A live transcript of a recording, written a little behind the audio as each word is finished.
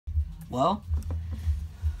Well,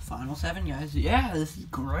 final 7, guys. Yeah, this is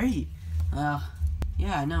great. Yeah,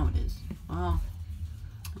 I know it is. Well,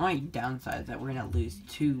 the only downside is that we're gonna lose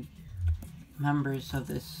 2 members of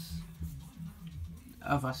us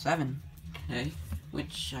 7. Okay,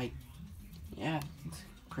 which yeah, it's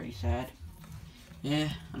pretty sad. Yeah,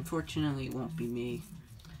 unfortunately, it won't be me.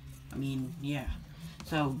 I mean, yeah.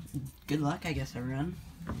 So, good luck, I guess, everyone.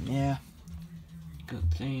 Yeah.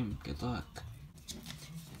 Good luck.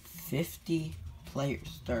 50 players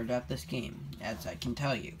started out this game, as I can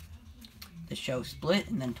tell you. The show split,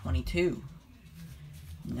 and then 22.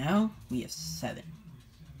 Now, we have 7.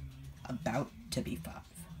 About to be 5.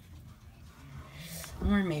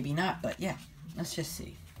 Or maybe not, but yeah, let's just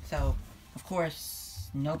see. So, of course,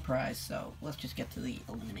 no prize, so let's just get to the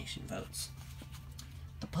elimination votes.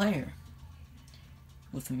 The player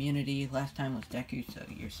with immunity last time was Deku, so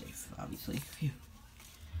you're safe, obviously. Phew.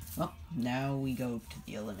 Well, now we go to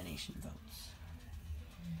the elimination votes.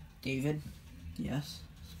 David, yes.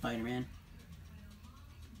 Spider-Man,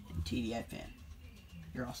 and TDI fan.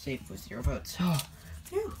 You're all safe with 0 votes. Oh,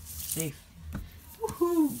 phew, safe.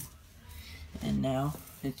 Woohoo! And now,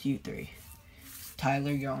 it's you 3.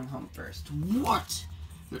 Tyler, you're going home first. What?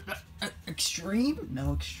 Extreme?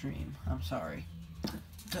 No extreme. I'm sorry.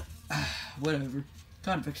 Whatever.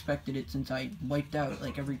 Kind of expected it since I wiped out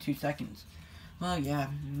like every 2 seconds. Well, yeah,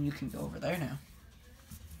 you can go over there now.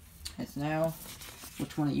 It's now,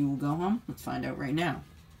 which one of you will go home? Let's find out right now.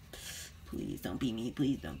 Please don't be me,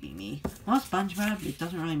 please don't be me. Well, SpongeBob, it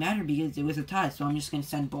doesn't really matter because it was a tie, so I'm just going to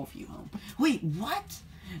send both of you home. Wait, what?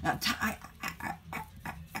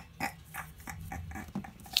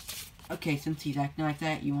 Okay, since he's acting like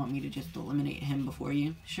that, you want me to just eliminate him before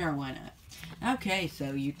you? Sure, why not? Okay,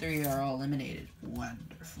 so you 3 are all eliminated.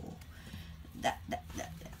 Wonderful.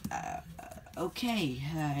 Okay,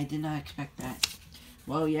 I did not expect that.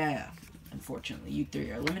 Well, yeah, unfortunately, you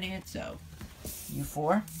 3 are eliminated, so you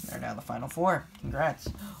 4 are now the final 4. Congrats.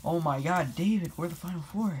 Oh my god, David, we're the final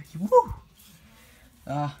 4. Woo!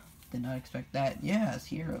 Did not expect that. Yes,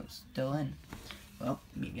 Heroes, still in. Well,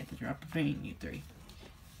 we get the drop between you 3.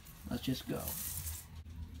 Let's just go.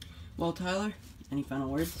 Well, Tyler, any final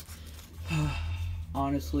words?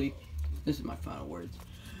 Honestly, this is my final words.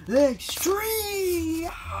 Extreme!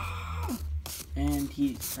 And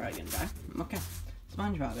he's probably gonna die. Okay.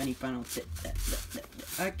 SpongeBob, any final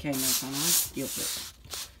Okay, no final words. Deal with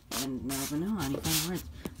it. And now Vanilla, any final words?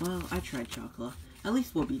 Well, I tried Chocolate. At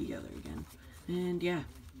least we'll be together again. And yeah.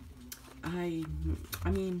 I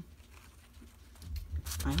mean,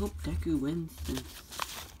 I hope Deku wins since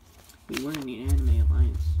we were in the anime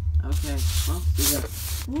alliance. Okay, well, see ya.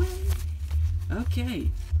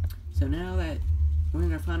 Okay, so now that we're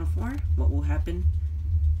in our final 4, what will happen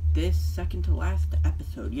this second to last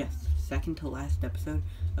episode? Yes, second to last episode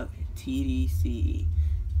of TDCE.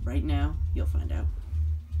 Right now, you'll find out.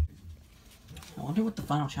 I wonder what the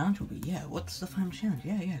final challenge will be. Yeah, what's the final challenge?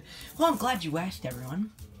 Yeah. Well, I'm glad you asked,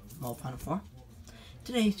 everyone. Well, final 4.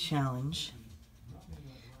 Today's challenge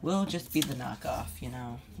will just be the knockoff, you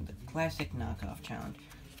know, the classic knockoff challenge.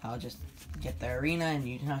 I'll just get the arena and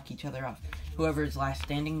you knock each other off. Whoever is last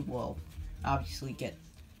standing will obviously get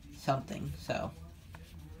something, so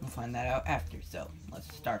we'll find that out after. So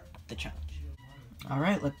let's start the challenge.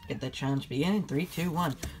 Alright, let's get the challenge beginning. 3, 2,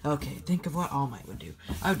 1. Okay, think of what All Might would do.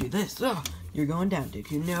 I would do this. Oh, you're going down,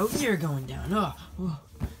 Deku. No, you're going down. Oh.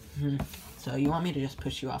 So you want me to just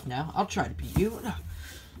push you off now? I'll try to beat you.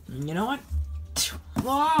 You know what?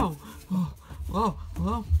 Whoa!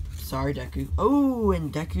 Whoa! Sorry, Deku. Oh,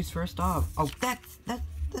 and Deku's first off. Oh,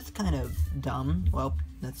 that's kind of dumb. Well,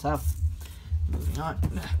 that's tough. Moving on.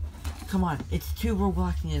 Come on, it's 2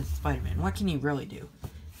 Roblox against Spider-Man. What can he really do?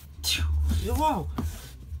 Whoa!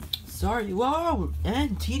 Sorry. Whoa!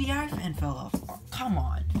 And TDI fan fell off. Oh, come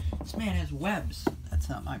on. This man has webs. That's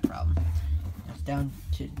not my problem. It's down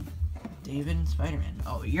to David and Spider-Man.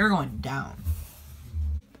 Oh, you're going down.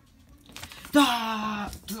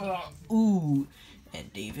 Ooh,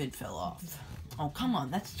 and David fell off. Oh, come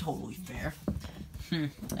on, that's totally fair.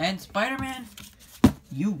 And Spider-Man,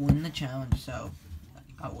 you win the challenge, so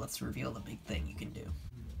let's reveal the big thing you can do.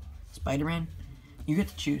 Spider-Man, you get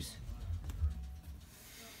to choose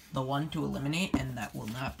the one to eliminate, and that will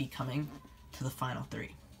not be coming to the final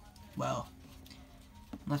 3. Well,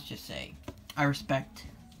 let's just say, I respect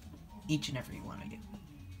each and every one of you,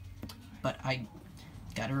 but I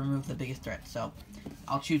gotta remove the biggest threat, so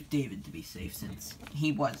I'll choose David to be safe since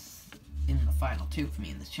he was in the final 2 for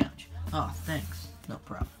me in this challenge. Oh, thanks. No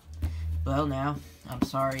problem. Well, now, I'm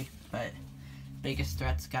sorry, but biggest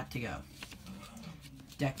threat's got to go.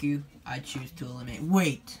 Deku, I choose to eliminate.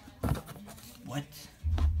 Wait! What?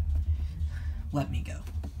 let me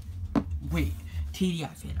go. Wait, TDI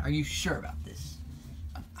fan, are you sure about this?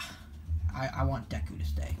 I want Deku to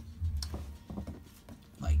stay.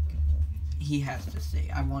 Like, he has to stay.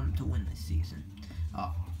 I want him to win this season.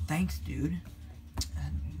 Oh, thanks, dude.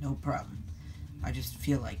 No problem. I just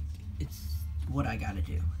feel like it's what I gotta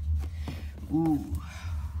do. Ooh.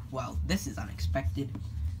 Well, this is unexpected.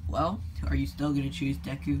 Well, are you still gonna choose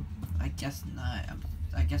Deku? I guess not.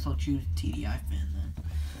 I guess I'll choose TDI fan then.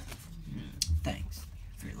 Thanks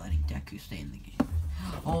for letting Deku stay in the game.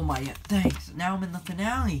 Oh my god, thanks. Now I'm in the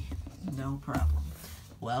finale. No problem.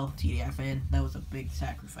 Well, TDI fan, that was a big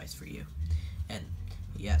sacrifice for you. And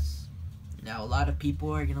yes, now a lot of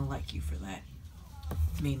people are gonna like you for that.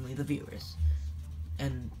 Mainly the viewers.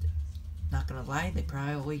 And not gonna lie, they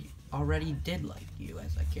probably already did like you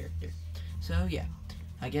as a character. So yeah,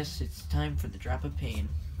 I guess it's time for the drop of pain.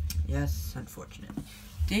 Yes, unfortunate.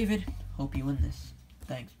 David, hope you win this.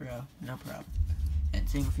 Thanks, bro. No problem. And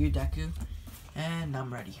same with you, Deku. And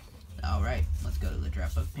I'm ready. Alright, let's go to the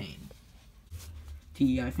drop of pain.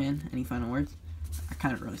 TDI fan, any final words? I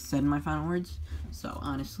kind of really said my final words. So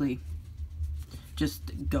honestly, just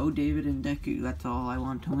go David and Deku. That's all I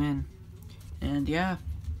want to win. And yeah,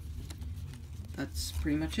 that's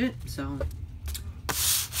pretty much it. So,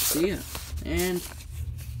 see ya. And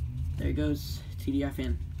there goes TDI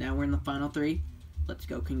fan. Now we're in the final 3. Let's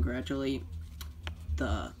go congratulate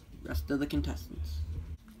the rest of the contestants.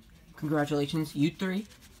 Congratulations, you 3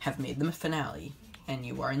 have made the finale, and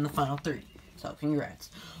you are in the final 3. So congrats.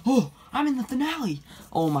 Oh, I'm in the finale.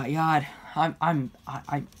 Oh my god, I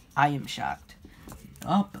am shocked.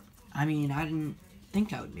 Oh, I mean, I didn't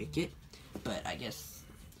think I would make it, but I guess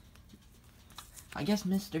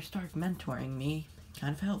Mr. Stark mentoring me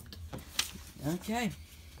kind of helped. Okay.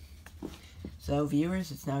 So viewers,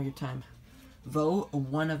 it's now your time. Vote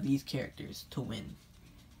one of these characters to win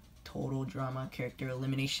Total Drama Character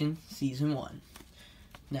Elimination Season 1.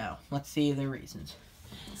 Now, let's see their reasons.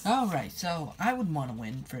 Alright, so I would want to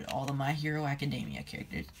win for all the My Hero Academia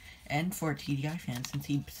characters, and for TDI fan, since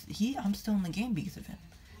I'm still in the game because of him,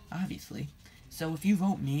 obviously. So if you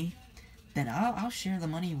vote me, then I'll share the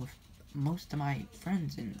money with most of my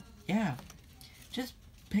friends, and yeah, just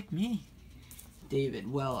pick me.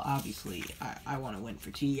 David, well, obviously, I want to win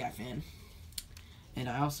for TDI fan, and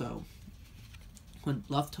I also would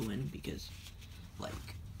love to win because, like,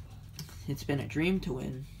 it's been a dream to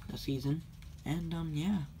win a season, and,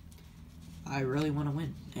 yeah, I really want to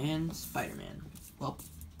win. And Spider-Man, well,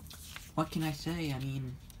 what can I say? I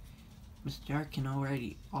mean, Mr. Dark can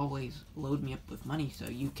always load me up with money, so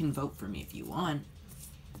you can vote for me if you want.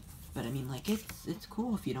 But, I mean, like, it's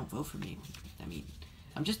cool if you don't vote for me. I mean,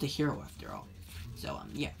 I'm just a hero after all. So,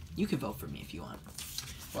 yeah, you can vote for me if you want.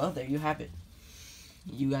 Well, there you have it.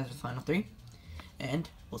 You guys are the final 3. And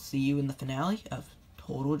we'll see you in the finale of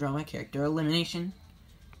Total Drama Character Elimination.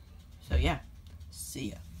 So, yeah,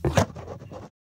 see ya.